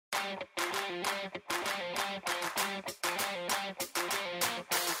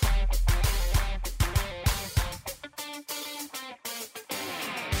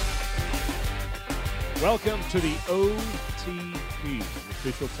Welcome to the OTP, the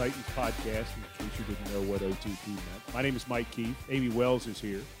official Titans podcast, in case you didn't know what OTP meant. My name is Mike Keefe. Amy Wells is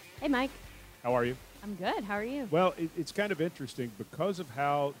here. Hey, Mike. How are you? I'm good. How are you? Well, it's kind of interesting because of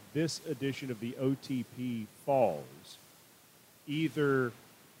how this edition of the OTP falls. Either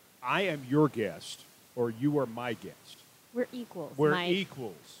I am your guest or you are my guest. We're equals, We're Mike.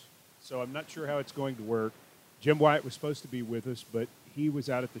 equals. So I'm not sure how it's going to work. Jim Wyatt was supposed to be with us, but he was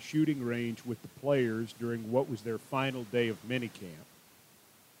out at the shooting range with the players during what was their final day of minicamp,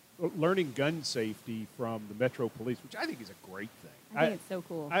 learning gun safety from the Metro Police, which I think is a great thing. I think it's so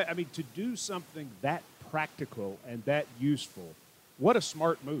cool. I mean, to do something that practical and that useful, what a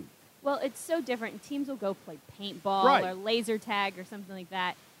smart move. Well, it's so different. Teams will go play paintball Right. or laser tag or something like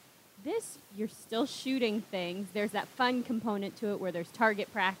that. This, you're still shooting things. There's that fun component to it where there's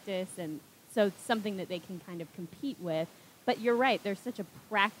target practice, and so it's something that they can kind of compete with. But you're right. There's such a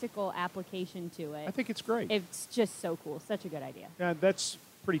practical application to it. I think it's great. It's just so cool. Such a good idea. Yeah, that's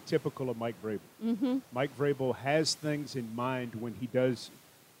pretty typical of Mike Vrabel. Mm-hmm. Mike Vrabel has things in mind when he does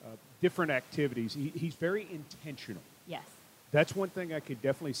different activities. He's very intentional. Yes. That's one thing I could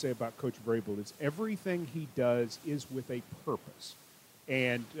definitely say about Coach Vrabel is everything he does is with a purpose.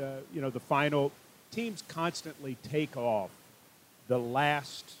 And, the final teams constantly take off the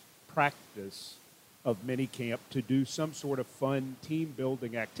last practice of minicamp to do some sort of fun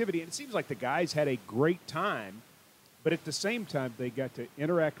team-building activity. And it seems like the guys had a great time, but at the same time, they got to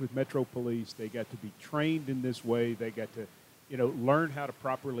interact with Metro Police. They got to be trained in this way. They got to, learn how to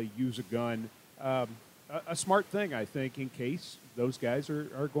properly use a gun. A smart thing, I think, in case those guys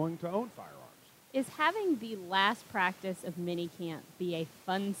are going to own firearms. Is having the last practice of minicamp be a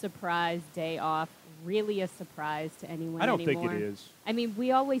fun surprise day off really a surprise to anyone I don't anymore? think it is. I mean,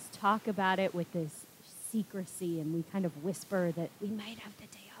 we always talk about it with this secrecy, and we kind of whisper that we might have the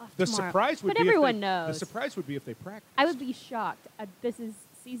day off The tomorrow. surprise would but be everyone if they, knows. The surprise would be if they practice. I would be shocked. This is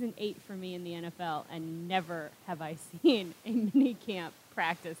season 8 for me in the NFL, and never have I seen a minicamp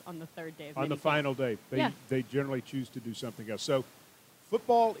practice on the third day of on the minicamp. final day. They generally choose to do something else. So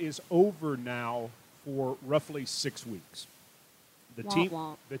football is over now for roughly 6 weeks. The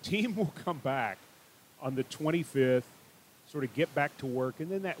team will come back on the 25th, sort of get back to work, and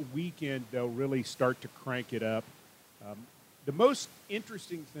then that weekend they'll really start to crank it up. The most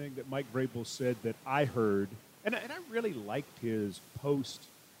interesting thing that Mike Vrabel said that I heard, and I really liked his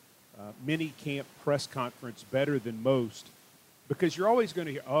post-mini-camp press conference better than most, because you're always going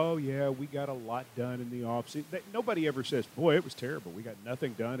to hear, oh, yeah, we got a lot done in the offseason. Nobody ever says, boy, it was terrible. We got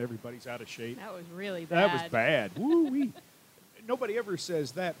nothing done. Everybody's out of shape. That was really bad. That was bad. Woo-wee. Nobody ever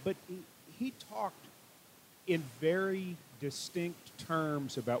says that, but he talked in very distinct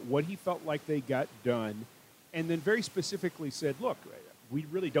terms about what he felt like they got done, and then very specifically said, look, we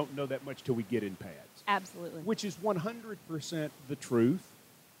really don't know that much till we get in pads. Absolutely. Which is 100% the truth.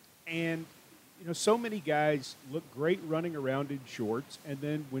 And, so many guys look great running around in shorts, and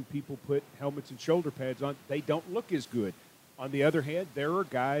then when people put helmets and shoulder pads on, they don't look as good. On the other hand, there are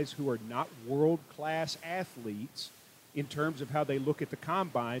guys who are not world-class athletes in terms of how they look at the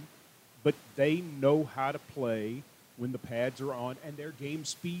combine, but they know how to play when the pads are on and their game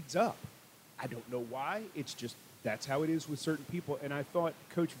speeds up. I don't know why. It's just that's how it is with certain people. And I thought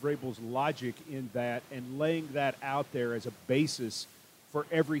Coach Vrabel's logic in that and laying that out there as a basis for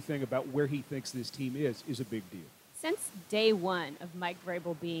everything about where he thinks this team is a big deal. Since day one of Mike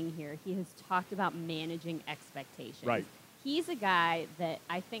Vrabel being here, he has talked about managing expectations. Right. He's a guy that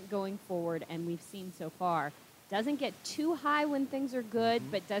I think going forward, and we've seen so far, doesn't get too high when things are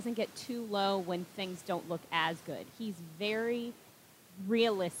good, but doesn't get too low when things don't look as good. He's very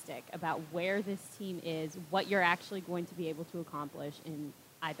realistic about where this team is, what you're actually going to be able to accomplish in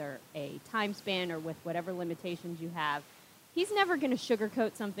either a time span or with whatever limitations you have. He's never going to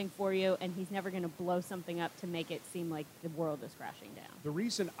sugarcoat something for you, and he's never going to blow something up to make it seem like the world is crashing down. The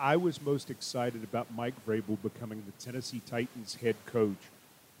reason I was most excited about Mike Vrabel becoming the Tennessee Titans head coach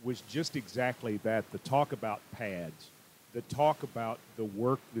was just exactly that, the talk about pads, the talk about the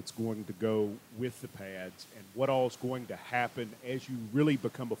work that's going to go with the pads and what all is going to happen as you really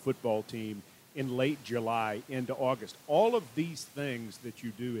become a football team in late July into August. All of these things that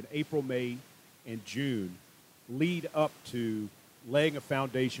you do in April, May, and June lead up to laying a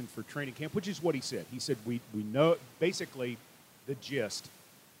foundation for training camp, which is what he said. He said, we know, basically, the gist.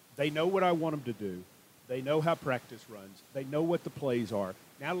 They know what I want them to do. They know how practice runs. They know what the plays are.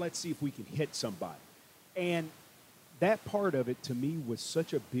 Now let's see if we can hit somebody. And that part of it to me was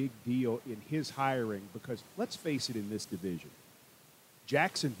such a big deal in his hiring because let's face it, in this division,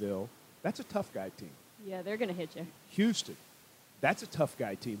 Jacksonville, that's a tough guy team. Yeah, they're going to hit you. Houston, that's a tough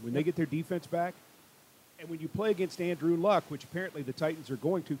guy team. When they get their defense back, and when you play against Andrew Luck, which apparently the Titans are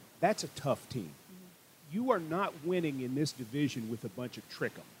going to, that's a tough team. You are not winning in this division with a bunch of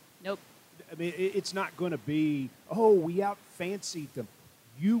trick 'em. Nope. I mean, it's not going to be, oh, we out-fancied them.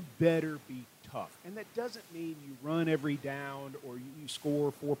 You better be tough. And that doesn't mean you run every down or you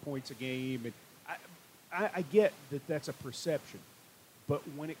score 4 points a game. And I get that that's a perception. But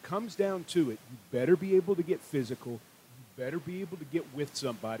when it comes down to it, you better be able to get physical. You better be able to get with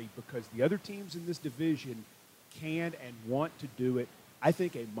somebody because the other teams in this division can and want to do it. I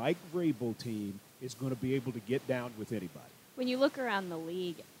think a Mike Vrabel team is going to be able to get down with anybody. When you look around the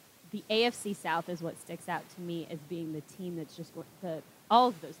league, the AFC South is what sticks out to me as being the team that's just all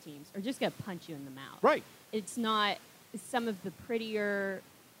of those teams are just going to punch you in the mouth. Right. It's not some of the prettier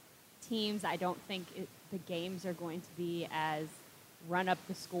teams. I don't think the games are going to be as run up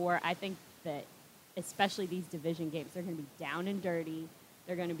the score. I think that especially these division games, they're going to be down and dirty.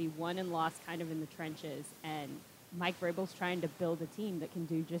 They're going to be won and lost kind of in the trenches. And Mike Vrabel's trying to build a team that can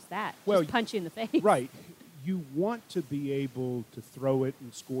do just that. Well, just punch you in the face. Right. You want to be able to throw it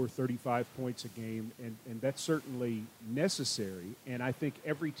and score 35 points a game, and that's certainly necessary. And I think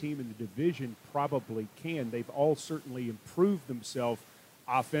every team in the division probably can. They've all certainly improved themselves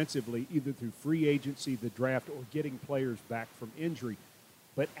offensively, either through free agency, the draft, or getting players back from injury.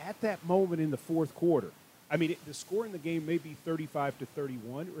 But at that moment in the fourth quarter, I mean, the score in the game may be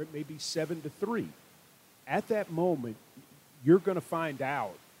 35-31, or it may be 7-3. At that moment, you're going to find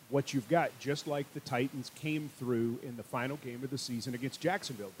out what you've got, just like the Titans came through in the final game of the season against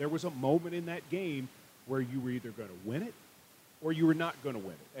Jacksonville. There was a moment in that game where you were either going to win it or you were not going to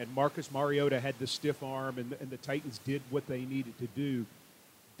win it. And Marcus Mariota had the stiff arm, and the Titans did what they needed to do.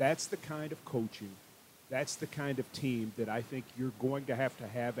 That's the kind of coaching, that's the kind of team that I think you're going to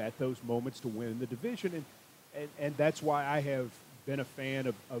have at those moments to win the division. And that's why I have been a fan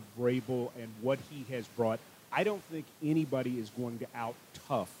of Vrabel and what he has brought. I don't think anybody is going to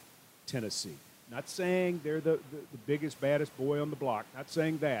out-tough Tennessee. Not saying they're the biggest, baddest boy on the block. Not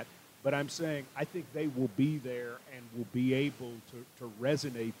saying that. But I'm saying I think they will be there and will be able to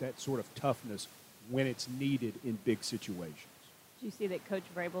resonate that sort of toughness when it's needed in big situations. Did you see that Coach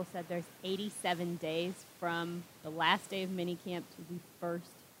Vrabel said there's 87 days from the last day of minicamp to the first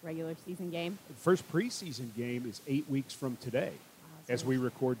regular season game? The first preseason game is 8 weeks from today. As we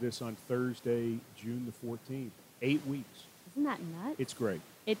record this on Thursday, June the 14th. 8 weeks. Isn't that nuts? It's great.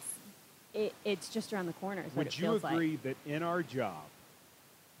 It's just around the corner is what it Would you feels like. agree that in our job,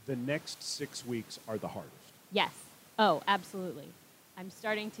 the next 6 weeks are the hardest? Yes. Oh, absolutely. I'm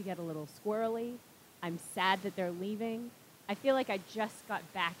starting to get a little squirrely. I'm sad that they're leaving. I feel like I just got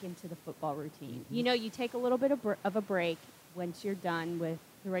back into the football routine. Mm-hmm. You know, you take a little bit of a break once you're done with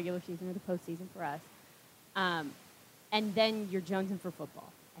the regular season or the postseason for us. And then you're jonesing for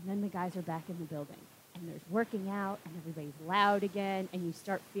football. And then the guys are back in the building. And there's working out, and everybody's loud again, and you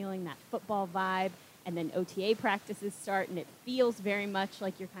start feeling that football vibe. And then OTA practices start, and it feels very much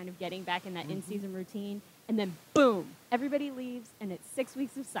like you're kind of getting back in that in-season routine. And then, boom, everybody leaves, and it's 6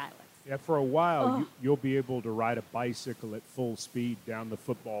 weeks of silence. Yeah, for a while, you'll be able to ride a bicycle at full speed down the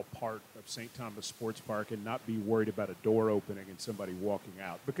football part of St. Thomas Sports Park and not be worried about a door opening and somebody walking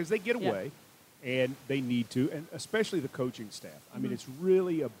out because they get away. Yeah. And they need to, and especially the coaching staff. I mean, it's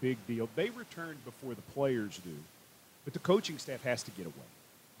really a big deal. They return before the players do, but the coaching staff has to get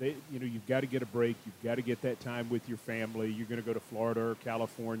away. You've got to get a break. You've got to get that time with your family. You're going to go to Florida or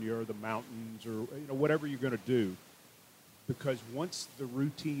California or the mountains or whatever you're going to do, because once the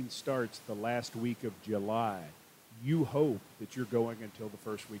routine starts the last week of July, you hope that you're going until the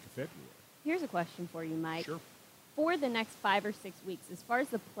first week of February. Here's a question for you, Mike. Sure. For the next 5 or 6 weeks, as far as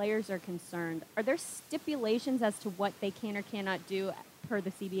the players are concerned, are there stipulations as to what they can or cannot do per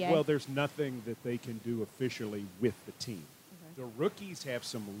the CBA? Well, there's nothing that they can do officially with the team. Okay. The rookies have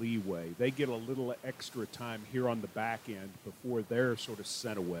some leeway. They get a little extra time here on the back end before they're sort of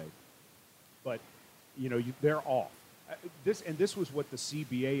sent away. But, they're off. This was what the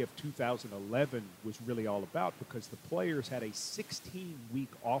CBA of 2011 was really all about, because the players had a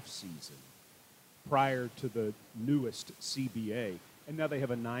 16-week off season prior to the newest CBA, and now they have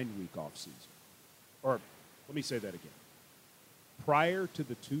a 9-week off season. Or let me say that again. Prior to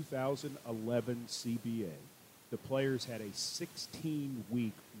the 2011 CBA, the players had a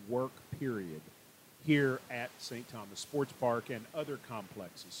 16-week work period here at St. Thomas Sports Park and other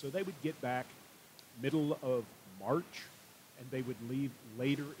complexes. So they would get back middle of March, and they would leave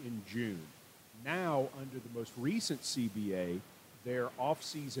later in June. Now, under the most recent CBA, their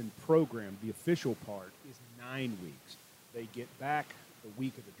off-season program, the official part, is 9 weeks. They get back the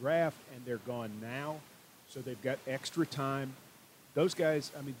week of the draft, and they're gone now, so they've got extra time. Those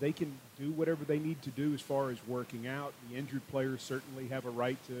guys, I mean, they can do whatever they need to do as far as working out. The injured players certainly have a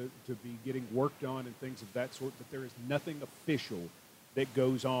right to be getting worked on and things of that sort, but there is nothing official that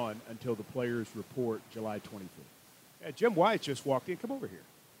goes on until the players report July 25th. Yeah, Jim Wyatt just walked in. Come over here.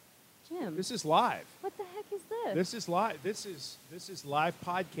 Jim, This is live. what the heck is this? This is live. This is live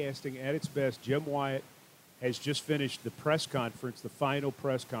podcasting at its best. Jim Wyatt has just finished the press conference, the final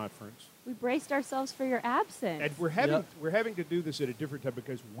press conference. We braced ourselves for your absence. And we're having to do this at a different time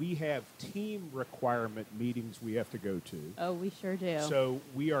because we have team requirement meetings we have to go to. Oh, we sure do. So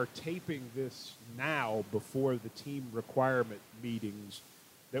we are taping this now before the team requirement meetings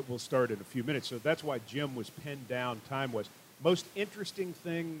that will start in a few minutes. So that's why Jim was pinned down time-wise. Most interesting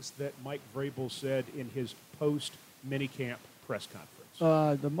things that Mike Vrabel said in his post-minicamp press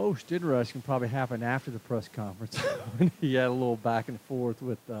conference. The most interesting probably happened after the press conference when he had a little back and forth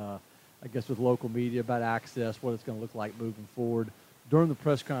with, I guess, with local media about access, what it's going to look like moving forward. During the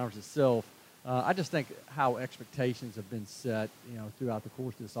press conference itself, I just think how expectations have been set, throughout the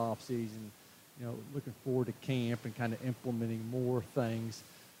course of this offseason, looking forward to camp and kind of implementing more things.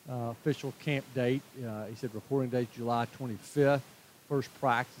 Official camp date, he said reporting date July 25th. First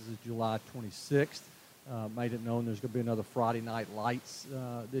practice is July 26th. Made it known there's going to be another Friday Night Lights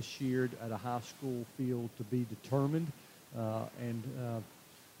this year at a high school field to be determined. And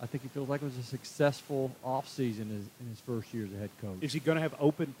I think he feels like it was a successful offseason in his first year as a head coach. Is he going to have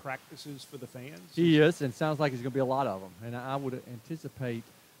open practices for the fans? He is, and it sounds like there's going to be a lot of them. And I would anticipate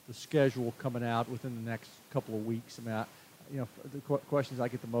the schedule coming out within the next couple of weeks. I mean, the questions I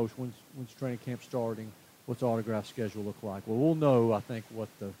get the most, when's training camp starting? What's the autograph schedule look like? Well, we'll know, I think, what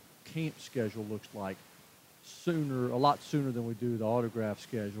the camp schedule looks like a lot sooner than we do the autograph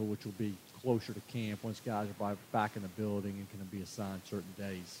schedule, which will be closer to camp once guys are back in the building and can be assigned certain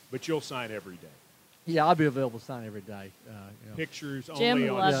days. But you'll sign every day. Yeah, I'll be available to sign every day. Pictures Jim only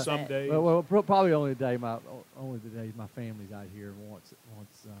on loves some it. days. Well, probably only the day my family's out here wants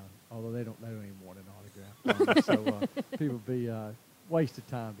although they don't even want an autograph. So people be wasted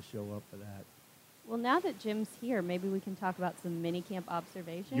time to show up for that. Well, now that Jim's here, maybe we can talk about some minicamp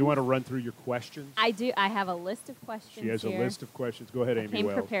observations. You want to run through your questions? I do. I have a list of questions. She has here. a list of questions. Go ahead, I Amy came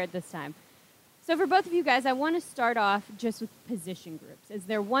Wells. prepared this time. So for both of you guys, I want to start off just with position groups. Is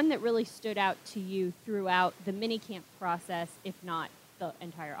there one that really stood out to you throughout the minicamp process, if not the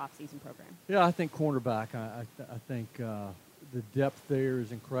entire off-season program? Yeah, I think cornerback. I think the depth there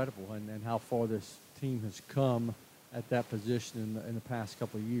is incredible, and how far this team has come at that position in the past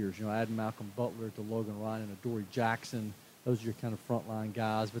couple of years. Adding Malcolm Butler to Logan Ryan and Adoree Jackson, those are your kind of frontline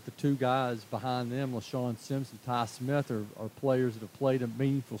guys. But the two guys behind them, LaShawn Sims and Ty Smith, are players that have played in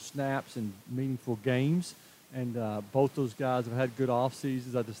meaningful snaps and meaningful games. And both those guys have had good off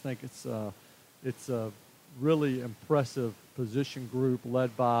seasons. I just think it's a really impressive position group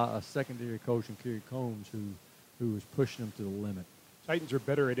led by a secondary coach in Kerry Combs who is pushing them to the limit. Titans are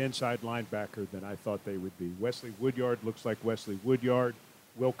better at inside linebacker than I thought they would be. Wesley Woodyard looks like Wesley Woodyard.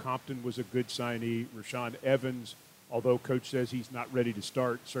 Will Compton was a good signee. Rashaan Evans, although coach says he's not ready to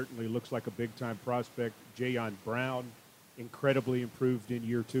start, certainly looks like a big-time prospect. Jayon Brown, incredibly improved in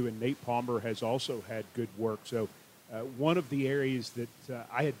year two. And Nate Palmer has also had good work. So one of the areas that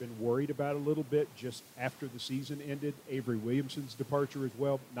I had been worried about a little bit just after the season ended, Avery Williamson's departure as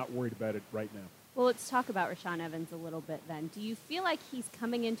well. Not worried about it right now. Well, let's talk about Rashaan Evans a little bit then. Do you feel like he's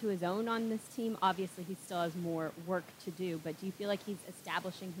coming into his own on this team? Obviously, he still has more work to do, but do you feel like he's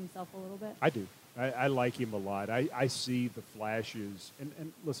establishing himself a little bit? I do. I like him a lot. I see the flashes.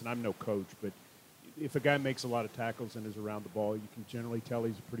 And listen, I'm no coach, but if a guy makes a lot of tackles and is around the ball, you can generally tell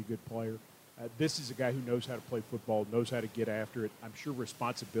he's a pretty good player. This is a guy who knows how to play football, knows how to get after it. I'm sure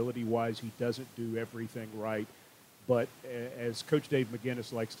responsibility-wise he doesn't do everything right. But as Coach Dave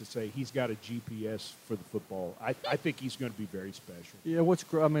McGinnis likes to say, he's got a GPS for the football. I think he's going to be very special. Yeah, what's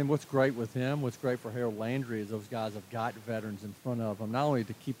great with him, what's great for Harold Landry is those guys have got veterans in front of them, not only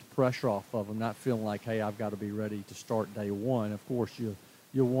to keep the pressure off of them, not feeling like, hey, I've got to be ready to start day one. Of course,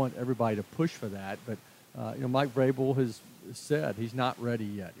 you'll want everybody to push for that. But, Mike Vrabel has said he's not ready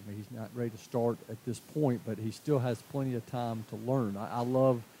yet. I mean, he's not ready to start at this point, but he still has plenty of time to learn. I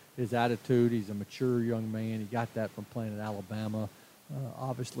love his attitude. He's a mature young man. He got that from playing at Alabama,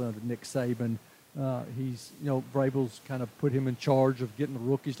 obviously under Nick Saban. Vrabel's kind of put him in charge of getting the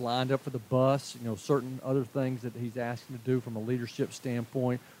rookies lined up for the bus, certain other things that he's asked him to do from a leadership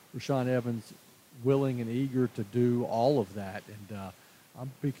standpoint. Rashaan Evans willing and eager to do all of that, and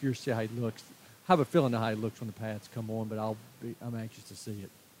I'm be curious to see how he looks. have a feeling how he looks when the pads come on, but I'm anxious to see it.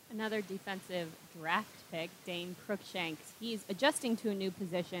 Another defensive draft pick, Dane Cruikshanks. He's adjusting to a new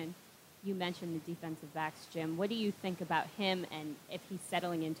position. You mentioned the defensive backs, Jim. What do you think about him and if he's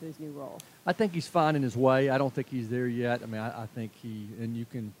settling into his new role? I think he's finding his way. I don't think he's there yet. I mean, I think and you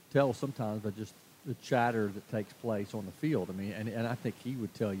can tell sometimes by just the chatter that takes place on the field. I mean, and I think he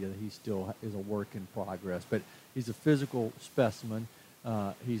would tell you that he still is a work in progress. But he's a physical specimen.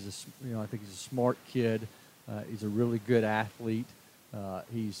 I think he's a smart kid. He's a really good athlete.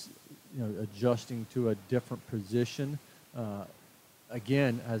 He's adjusting to a different position.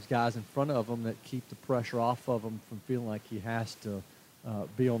 Again, has guys in front of him that keep the pressure off of him from feeling like he has to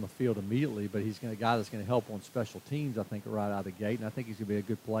be on the field immediately. But he's a guy that's going to help on special teams, I think, right out of the gate. And I think he's going to be a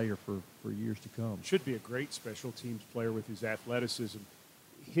good player for years to come. Should be a great special teams player with his athleticism.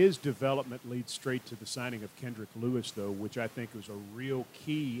 His development leads straight to the signing of Kendrick Lewis, though, which I think was a real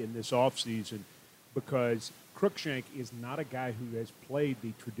key in this offseason because Cruikshank is not a guy who has played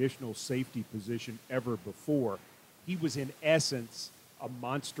the traditional safety position ever before. He was, in essence, a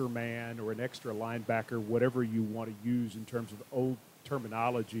monster man or an extra linebacker, whatever you want to use in terms of old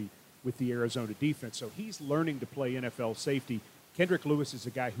terminology with the Arizona defense. So he's learning to play NFL safety. Kendrick Lewis is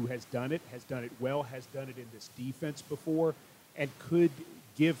a guy who has done it well, has done it in this defense before, and could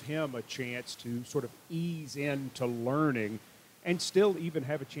give him a chance to sort of ease into learning and still even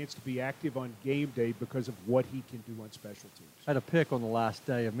have a chance to be active on game day because of what he can do on special teams. I had a pick on the last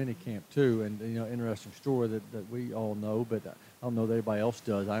day of minicamp too, and interesting story that we all know, but I don't know that anybody else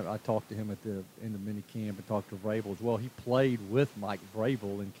does. I talked to him at the end of minicamp and talked to Vrabel as well. He played with Mike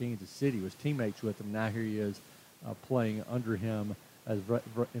Vrabel in Kansas City, was teammates with him. Now here he is playing under him as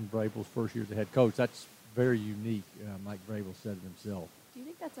in Vrabel's first year as a head coach. That's very unique. Mike Vrabel said it himself. Do you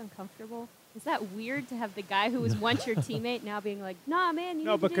think that's uncomfortable? Is that weird to have the guy who was once your teammate now being like, nah, man, you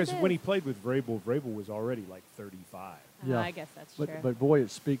need to do because this? when he played with Vrabel was already like 35. Yeah, I guess that's true. But boy,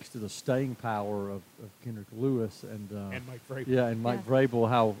 it speaks to the staying power of Kendrick Lewis and Mike Vrabel. Yeah, and Mike Vrabel.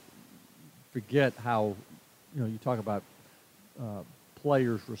 How you talk about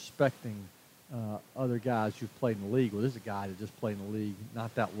players respecting other guys who've played in the league. Well, this is a guy that just played in the league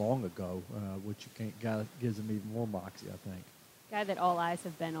not that long ago, which gives him even more moxie, I think. Guy that all eyes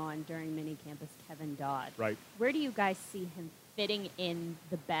have been on during minicamp is Kevin Dodd. Right. Where do you guys see him fitting in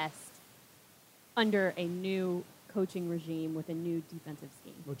the best under a new coaching regime with a new defensive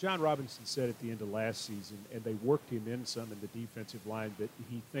scheme? Well, John Robinson said at the end of last season, and they worked him in some in the defensive line, that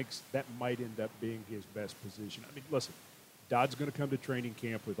he thinks that might end up being his best position. I mean, listen, Dodd's going to come to training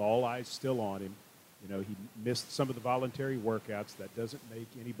camp with all eyes still on him. He missed some of the voluntary workouts. That doesn't make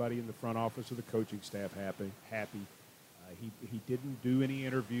anybody in the front office or the coaching staff happy. He didn't do any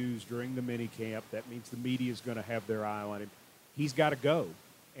interviews during the mini camp. That means the media is going to have their eye on him. He's got to go.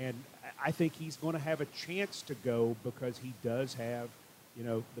 And I think he's going to have a chance to go because he does have,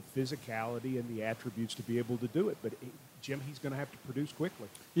 the physicality and the attributes to be able to do it. But, Jim, he's going to have to produce quickly.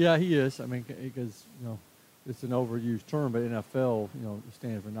 Yeah, he is. I mean, because, it's an overused term, but NFL,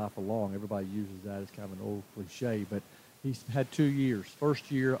 stands for not for long. Everybody uses that as kind of an old cliche. But he's had 2 years.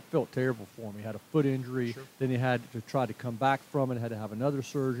 First year, I felt terrible for him. He had a foot injury. Sure. Then he had to try to come back from it, had to have another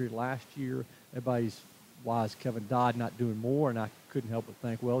surgery last year. Everybody's, why is Kevin Dodd not doing more? And I couldn't help but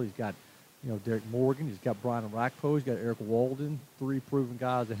think, well, he's got, Derek Morgan. He's got Brian Orakpo. He's got Eric Walden, 3 proven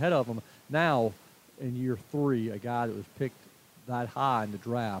guys ahead of him. Now, in year 3, a guy that was picked that high in the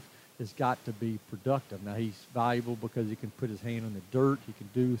draft has got to be productive. Now, he's valuable because he can put his hand in the dirt. He can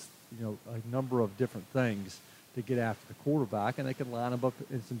do, a number of different things to get after the quarterback, and they can line him up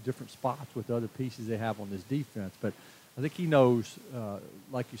in some different spots with other pieces they have on this defense. But I think he knows,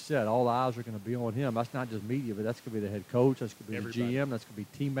 like you said, all eyes are going to be on him. That's not just media, but that's going to be the head coach. That's going to be everybody. The GM. That's going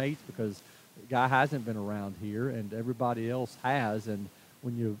to be teammates because the guy hasn't been around here, and everybody else has. And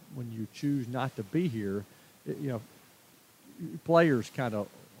when you choose not to be here, players kind of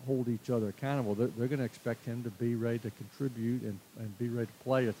hold each other accountable. They're going to expect him to be ready to contribute and be ready to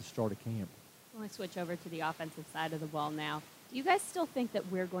play at the start of camp. I want to switch over to the offensive side of the ball now. Do you guys still think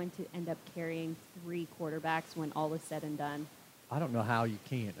that we're going to end up carrying 3 quarterbacks when all is said and done? I don't know how you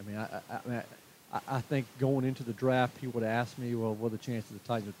can't. I mean, I think going into the draft, he would have asked me, well, what are the chances the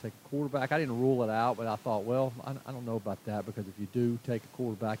Titans would take a quarterback? I didn't rule it out, but I thought, well, I don't know about that because if you do take a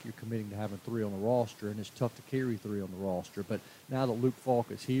quarterback, you're committing to having 3 on the roster, and it's tough to carry 3 on the roster. But now that Luke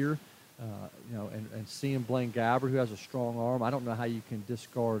Falk is here, and seeing Blaine Gabbert, who has a strong arm, I don't know how you can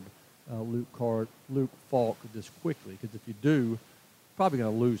discard Luke Falk this quickly, because if you do, probably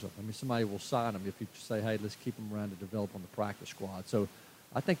going to lose him. I mean, somebody will sign him if you say, hey, let's keep him around to develop on the practice squad. So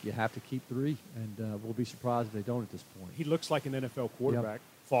I think you have to keep 3, and we'll be surprised if they don't at this point. He looks like an NFL quarterback. Yep.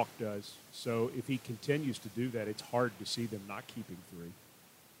 Falk does. So if he continues to do that, it's hard to see them not keeping 3.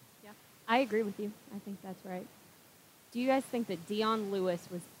 Yeah, I agree with you. I think that's right. Do you guys think that Dion Lewis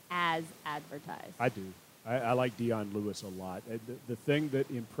was as advertised? I do. I like Dion Lewis a lot. The thing that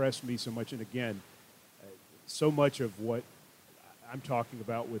impressed me so much, and again, so much of what I'm talking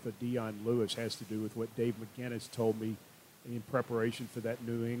about with a Dion Lewis has to do with what Dave McGinnis told me in preparation for that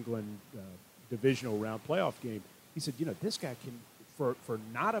New England divisional round playoff game. He said, this guy can, for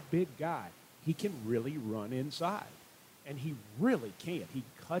not a big guy, he can really run inside. And he really can. He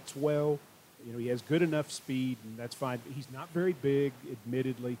cuts well. He has good enough speed, and that's fine. He's not very big,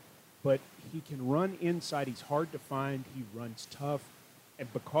 admittedly, but he can run inside. He's hard to find. He runs tough.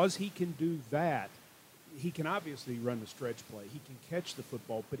 And because he can do that, he can obviously run the stretch play. He can catch the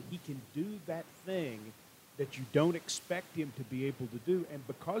football, but he can do that thing that you don't expect him to be able to do. And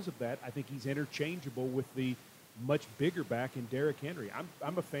because of that, I think he's interchangeable with the much bigger back in Derrick Henry.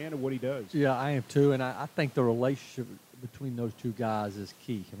 I'm a fan of what he does. Yeah, I am too, and I think the relationship between those two guys is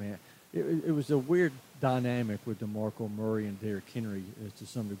key. I mean, it was a weird dynamic with DeMarco Murray and Derrick Henry to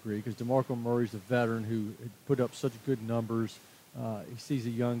some degree, because DeMarco Murray's a veteran who had put up such good numbers. He sees a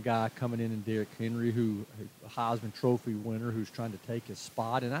young guy coming in Derrick Henry, who a Heisman Trophy winner, who's trying to take his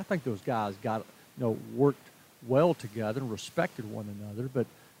spot. And I think those guys got, worked well together and respected one another. But,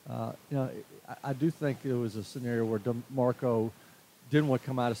 I do think there was a scenario where DeMarco didn't want to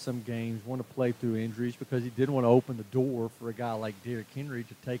come out of some games, want to play through injuries, because he didn't want to open the door for a guy like Derrick Henry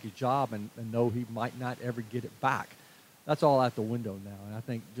to take his job and know he might not ever get it back. That's all out the window now. And I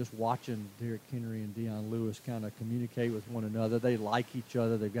think just watching Derrick Henry and Dion Lewis kind of communicate with one another, they like each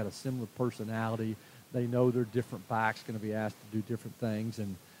other. They've got a similar personality. They know they're different backs, going to be asked to do different things.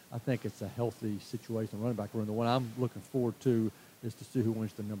 And I think it's a healthy situation in running back room. The one I'm looking forward to is to see who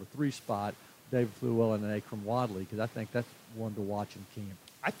wins the number 3 spot, David Fluellen and Akram Wadley, because I think that's one to watch in camp.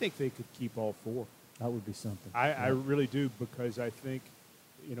 I think they could keep all 4. That would be something. I really do, because I think,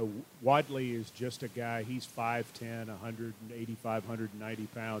 Wadley is just a guy. He's 5'10", 185, 190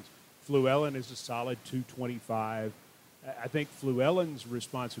 pounds. Fluellen is a solid 225. I think Fluellen's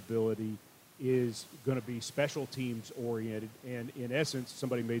responsibility is going to be special teams oriented. And in essence,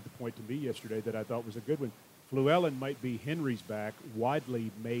 somebody made the point to me yesterday that I thought was a good one. Fluellen might be Henry's back.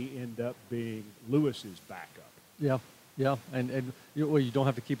 Wadley may end up being Lewis's backup. Yeah. Yeah, and you don't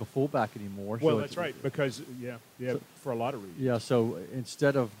have to keep a fullback anymore. Well, that's right, because, for a lot of reasons. Yeah, so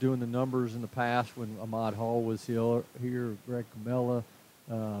instead of doing the numbers in the past when Ahmad Hall was here, Greg Camella,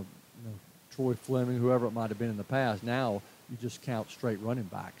 Troy Fleming, whoever it might have been in the past, now you just count straight running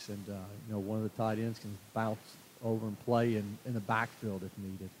backs. And, one of the tight ends can bounce over and play in the backfield if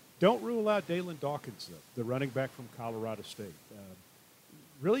needed. Don't rule out Dalen Dawkins, though, the running back from Colorado State.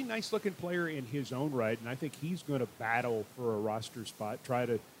 Really nice-looking player in his own right, and I think he's going to battle for a roster spot, try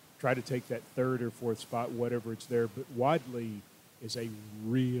to take that 3rd or 4th spot, whatever it's there. But Wadley is a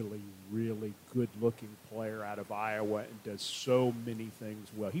really, really good-looking player out of Iowa and does so many things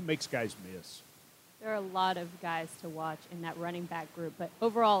well. He makes guys miss. There are a lot of guys to watch in that running back group, but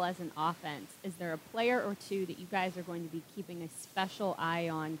overall as an offense, is there a player or two that you guys are going to be keeping a special eye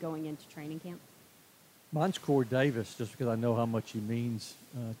on going into training camp? Mine's Corey Davis, just because I know how much he means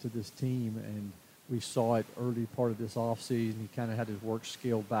to this team, and we saw it early part of this offseason. He kind of had his work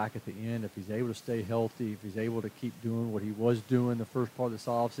scaled back at the end. If he's able to stay healthy, if he's able to keep doing what he was doing the first part of this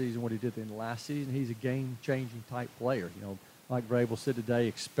offseason, what he did in the last season, he's a game-changing type player. Mike Vrabel said today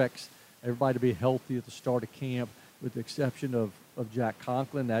expects everybody to be healthy at the start of camp, with the exception of Jack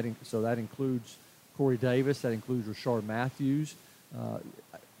Conklin. So that includes Corey Davis. That includes Rashard Matthews.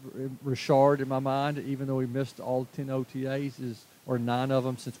 Rashard, in my mind, even though he missed all 10 OTAs, or 9 of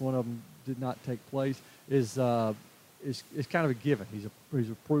them, since one of them did not take place, is kind of a given. He's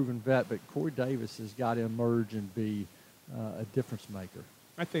a proven vet, but Corey Davis has got to emerge and be a difference maker.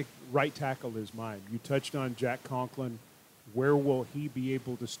 I think right tackle is mine. You touched on Jack Conklin. Where will he be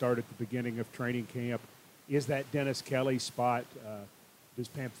able to start at the beginning of training camp? Is that Dennis Kelly spot? Does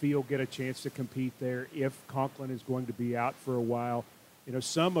Pamphile get a chance to compete there if Conklin is going to be out for a while?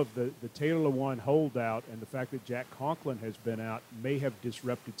 Some of the Taylor Lewan holdout and the fact that Jack Conklin has been out may have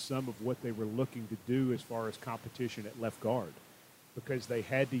disrupted some of what they were looking to do as far as competition at left guard, because they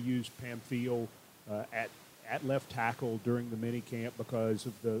had to use Pamphile at left tackle during the mini camp because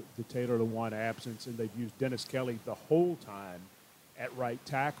of the Taylor Lewan absence, and they've used Dennis Kelly the whole time at right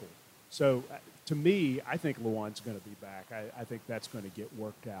tackle. So to me, I think Lewan's going to be back. I think that's going to get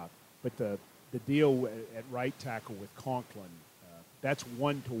worked out. But the deal at right tackle with Conklin, that's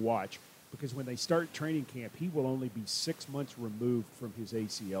one to watch, because when they start training camp, he will only be 6 months removed from his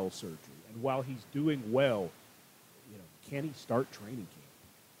ACL surgery. And while he's doing well, can he start training camp?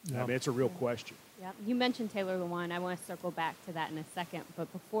 I mean, it's a real question. Yeah, you mentioned Taylor Lewan. I want to circle back to that in a second.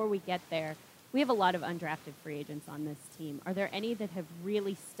 But before we get there, we have a lot of undrafted free agents on this team. Are there any that have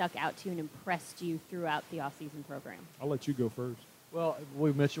really stuck out to you and impressed you throughout the offseason program? I'll let you go first. Well,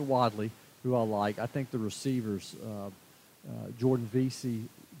 we mentioned Wadley, who I like. I think the receivers, Jordan Vesey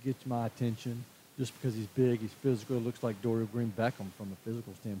gets my attention just because he's big, he's physical. It looks like Dorial Green Beckham from a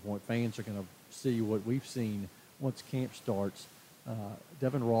physical standpoint. Fans are going to see what we've seen once camp starts.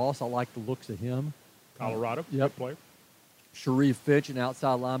 Devin Ross, I like the looks of him. Colorado, Yep. good player. Sharif Fitch, an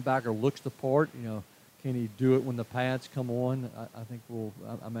outside linebacker, looks the part. Can he do it when the pads come on? I think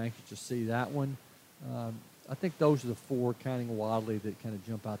I'm anxious to see that one. I think those are the four, counting Wadley, that kind of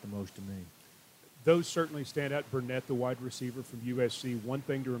jump out the most to me. Those certainly stand out. Burnett, the wide receiver from USC, one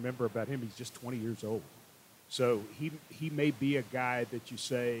thing to remember about him, he's just 20 years old. So he may be a guy that you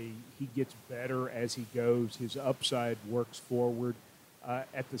say he gets better as he goes. His upside works forward.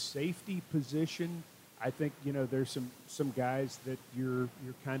 At the safety position, I think, there's some guys that you're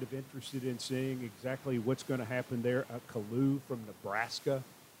kind of interested in seeing exactly what's going to happen there. Kalu from Nebraska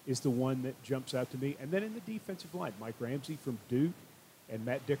is the one that jumps out to me. And then in the defensive line, Mike Ramsey from Duke and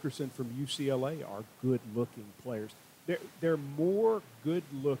Matt Dickerson from UCLA are good-looking players. They're more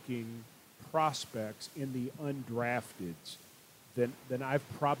good-looking prospects in the undrafteds than I've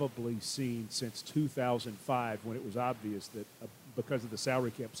probably seen since 2005, when it was obvious that because of the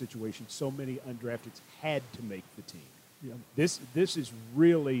salary cap situation, so many undrafteds had to make the team. Yeah. This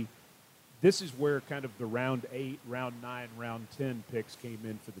is where kind of the round 8, round 9, round 10 picks came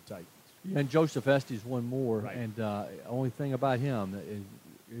in for the Titans. Yeah, and Joseph Estes one more, Right. and only thing about him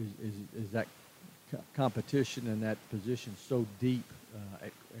is that competition and that position so deep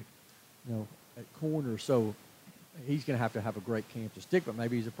at corner. So he's going to have a great camp to stick, but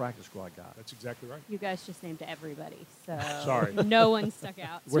maybe he's a practice squad guy. That's exactly right. You guys just named everybody, so Sorry. no one stuck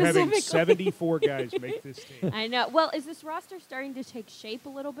out. We're having specifically. 74 guys make this team. I know. Well, is this roster starting to take shape a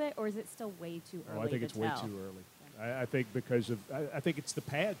little bit, or is it still way too early? I think it's way tell? too early. I think I think it's the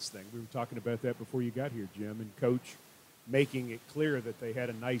pads thing. We were talking about that before you got here, Jim, and Coach making it clear that they had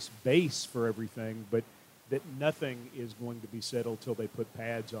a nice base for everything, but that nothing is going to be settled till they put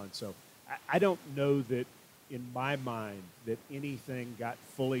pads on. So I don't know that, in my mind, that anything got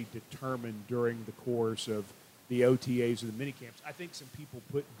fully determined during the course of the OTAs or the minicamps. I think some people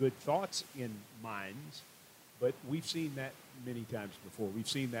put good thoughts in minds, but we've seen that many times before. We've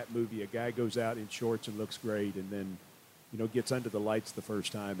seen that movie. A guy goes out in shorts and looks great, and then, gets under the lights the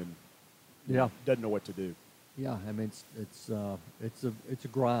first time and doesn't know what to do. Yeah, I mean it's a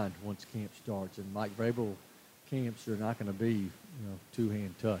grind once camp starts, and Mike Vrabel camps are not going to be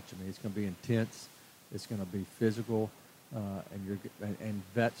two-hand touch. I mean, it's going to be intense. It's going to be physical, and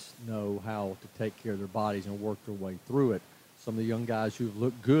vets know how to take care of their bodies and work their way through it. Some of the young guys who've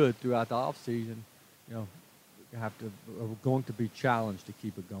looked good throughout the offseason, are going to be challenged to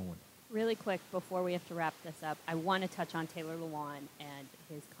keep it going. Really quick, before we have to wrap this up, I want to touch on Taylor Lewan and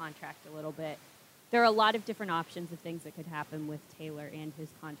his contract a little bit. There are a lot of different options of things that could happen with Taylor and his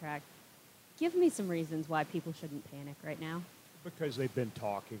contract. Give me some reasons why people shouldn't panic right now. Because they've been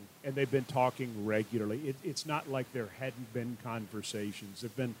talking, and they've been talking regularly. It's not like there hadn't been conversations.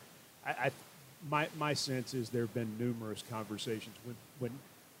 There've been, my sense is there have been numerous conversations.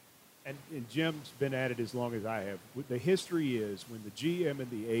 And Jim's been at it as long as I have. The history is when the GM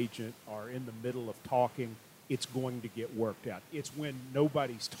and the agent are in the middle of talking, it's going to get worked out. It's when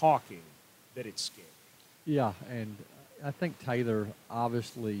nobody's talking that it's scary. Yeah, and I think Taylor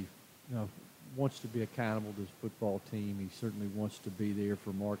obviously, wants to be accountable to his football team. He certainly wants to be there for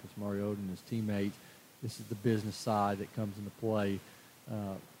Marcus Mariota and his teammates. This is the business side that comes into play.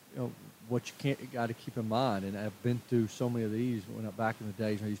 What you got to keep in mind, and I've been through so many of these back in the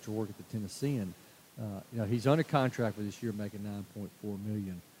days when I used to work at the Tennessean. He's under contract for this year, making $9.4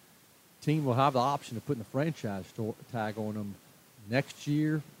 million. Team will have the option of putting the franchise tag on him next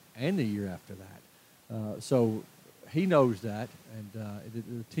year and the year after that. So he knows that, and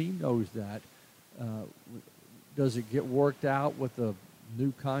the team knows that. Does it get worked out with a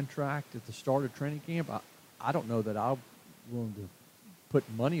new contract at the start of training camp? I don't know that I'm willing to put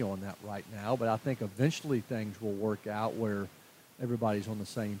money on that right now, but I think eventually things will work out where everybody's on the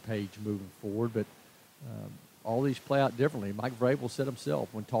same page moving forward. But all these play out differently. Mike Vrabel said himself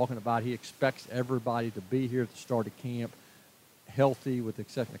when talking about he expects everybody to be here at the start of camp healthy, with the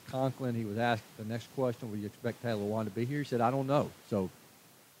exception of Conklin. He was asked the next question, will you expect Taylor Lewan to be here? He said, I don't know. So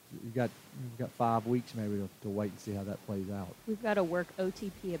you've got 5 weeks maybe to wait and see how that plays out. We've got to work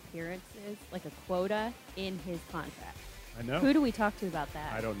OTP appearances, like a quota, in his contract. I know. Who do we talk to about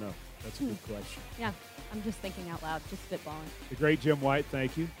that? I don't know. That's a good question. Yeah, I'm just thinking out loud, just spitballing. The great Jim White,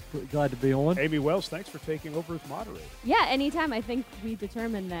 thank you. Glad to be on. Amy Wells, thanks for taking over as moderator. Yeah, anytime. I think we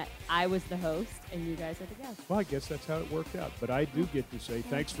determined that I was the host and you guys are the guests. Well, I guess that's how it worked out. But I do get to say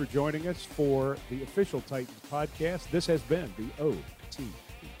thanks for joining us for the official Titans podcast. This has been the OTP.